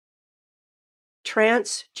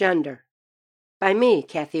TRANCEgender by me,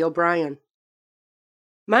 Kathy O'Brien.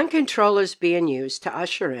 Mind control is being used to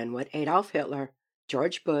usher in what Adolf Hitler,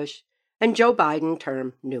 George Bush, and Joe Biden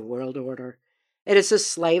term New World Order. It is a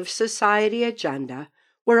slave society agenda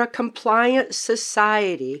where a compliant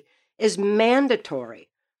society is mandatory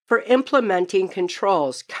for implementing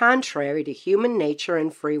controls contrary to human nature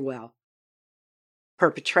and free will.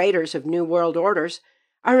 Perpetrators of New World Orders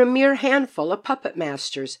are a mere handful of puppet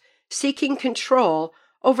masters seeking control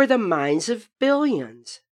over the minds of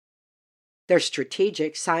billions. Their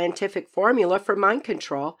strategic scientific formula for mind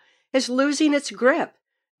control is losing its grip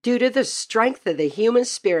due to the strength of the human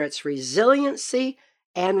spirit's resiliency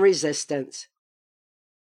and resistance.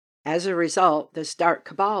 As a result, this dark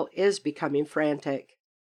cabal is becoming frantic.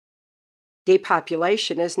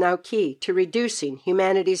 Depopulation is now key to reducing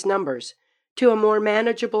humanity's numbers to a more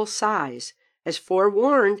manageable size, as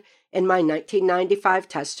forewarned in my 1995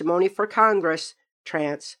 testimony for Congress,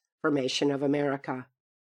 Transformation of America.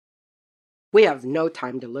 We have no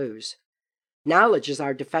time to lose. Knowledge is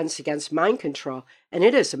our defense against mind control, and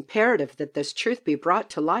it is imperative that this truth be brought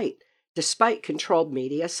to light, despite controlled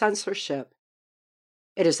media censorship.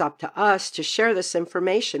 It is up to us to share this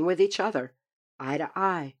information with each other, eye to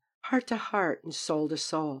eye, heart to heart, and soul to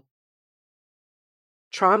soul.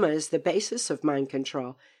 Trauma is the basis of mind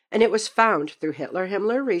control, and it was found through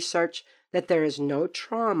Hitler-Himmler research that there is no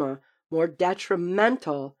trauma more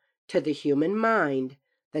detrimental to the human mind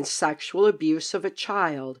than sexual abuse of a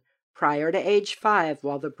child prior to age 5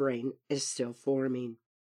 while the brain is still forming.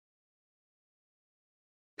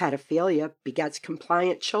 Pedophilia begets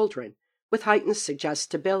compliant children with heightened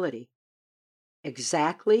suggestibility.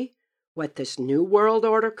 Exactly what this New World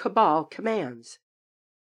Order cabal commands.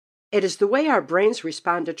 It is the way our brains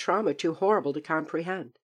respond to trauma too horrible to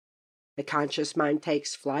comprehend. The conscious mind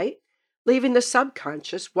takes flight, leaving the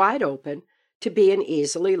subconscious wide open to being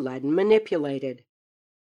easily led and manipulated.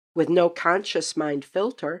 With no conscious mind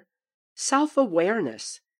filter,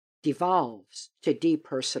 self-awareness devolves to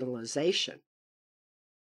depersonalization.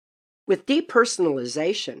 With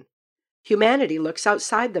depersonalization, humanity looks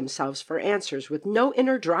outside themselves for answers with no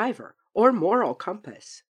inner driver or moral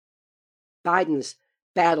compass. Biden's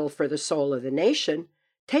battle for the soul of the nation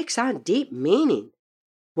takes on deep meaning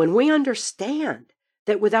when we understand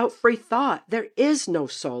that without free thought there is no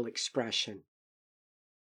soul expression.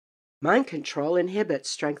 Mind control inhibits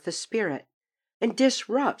strength of spirit and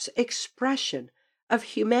disrupts expression of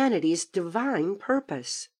humanity's divine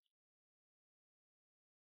purpose.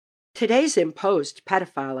 Today's imposed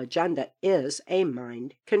pedophile agenda is a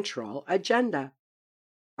mind control agenda.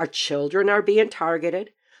 Our children are being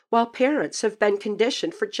targeted, while parents have been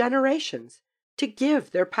conditioned for generations to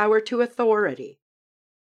give their power to authority.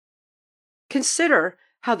 Consider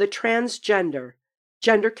how the transgender,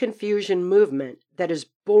 gender confusion movement that is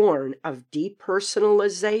born of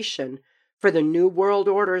depersonalization for the New World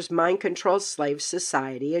Order's mind control slave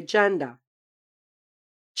society agenda.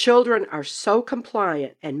 Children are so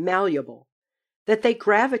compliant and malleable that they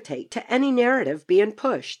gravitate to any narrative being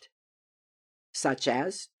pushed, such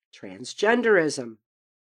as transgenderism.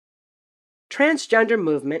 Transgender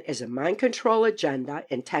movement is a mind control agenda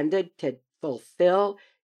intended to fulfill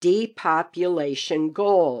depopulation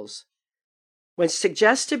goals. When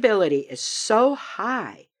suggestibility is so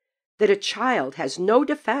high that a child has no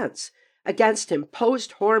defense against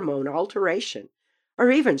imposed hormone alteration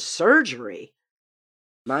or even surgery,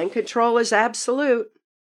 mind control is absolute.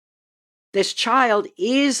 This child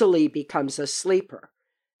easily becomes a sleeper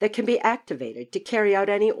that can be activated to carry out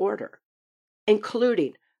any order,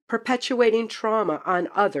 including perpetuating trauma on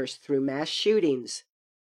others through mass shootings.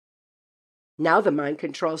 Now the mind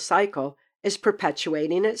control cycle is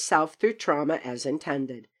perpetuating itself through trauma as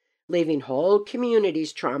intended, leaving whole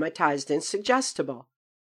communities traumatized and suggestible.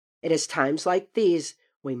 It is times like these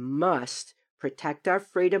we must protect our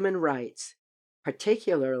freedom and rights,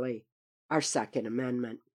 particularly our Second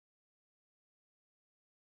Amendment.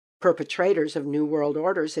 Perpetrators of New World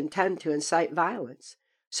Orders intend to incite violence,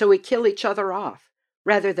 so we kill each other off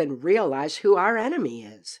rather than realize who our enemy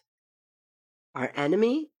is. Our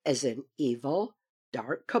enemy is an evil,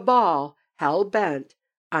 dark cabal hell-bent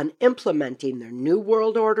on implementing their New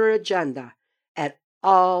World Order agenda at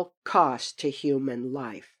all costs to human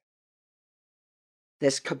life.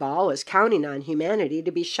 This cabal is counting on humanity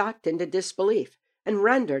to be shocked into disbelief and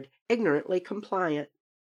rendered ignorantly compliant.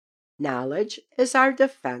 Knowledge is our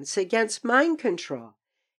defense against mind control.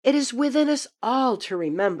 It is within us all to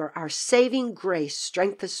remember our saving grace,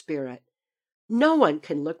 strength of spirit. No one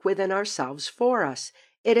can look within ourselves for us.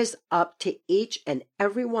 It is up to each and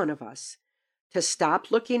every one of us to stop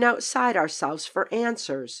looking outside ourselves for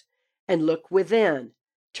answers and look within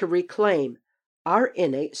to reclaim our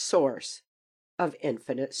innate source of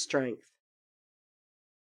infinite strength.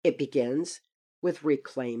 It begins with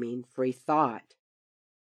reclaiming free thought.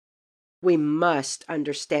 We must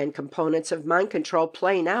understand components of mind control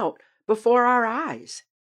playing out before our eyes.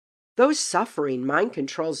 Those suffering mind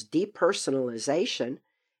control's depersonalization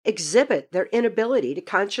exhibit their inability to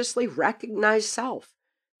consciously recognize self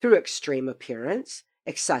through extreme appearance,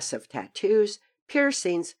 excessive tattoos,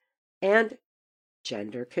 piercings, and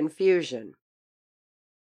gender confusion.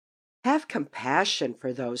 Have compassion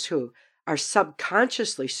for those who are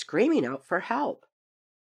subconsciously screaming out for help,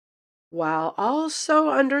 while also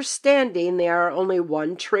understanding they are only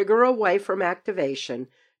one trigger away from activation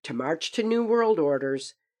to march to new world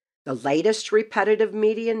orders, the latest repetitive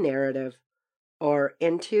media narrative, or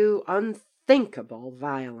into unthinkable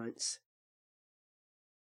violence.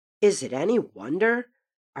 Is it any wonder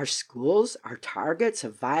our schools are targets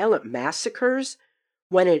of violent massacres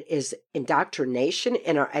when it is indoctrination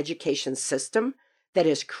in our education system that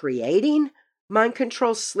is creating mind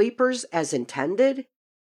control sleepers as intended?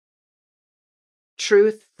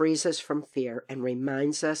 Truth frees us from fear and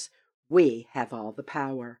reminds us we have all the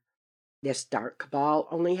power. This dark cabal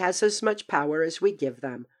only has as much power as we give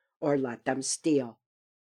them or let them steal.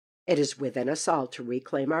 It is within us all to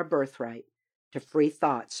reclaim our birthright to free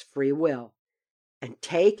thoughts, free will, and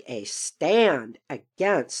take a stand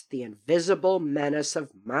against the invisible menace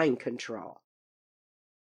of mind control.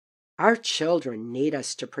 Our children need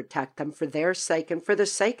us to protect them for their sake and for the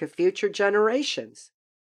sake of future generations.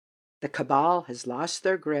 The cabal has lost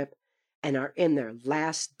their grip and are in their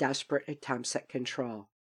last desperate attempts at control.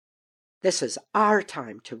 This is our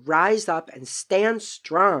time to rise up and stand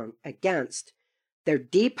strong against their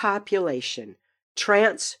depopulation,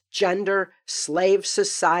 transgender slave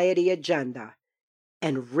society agenda,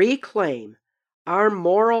 and reclaim our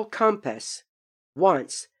moral compass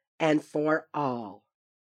once and for all.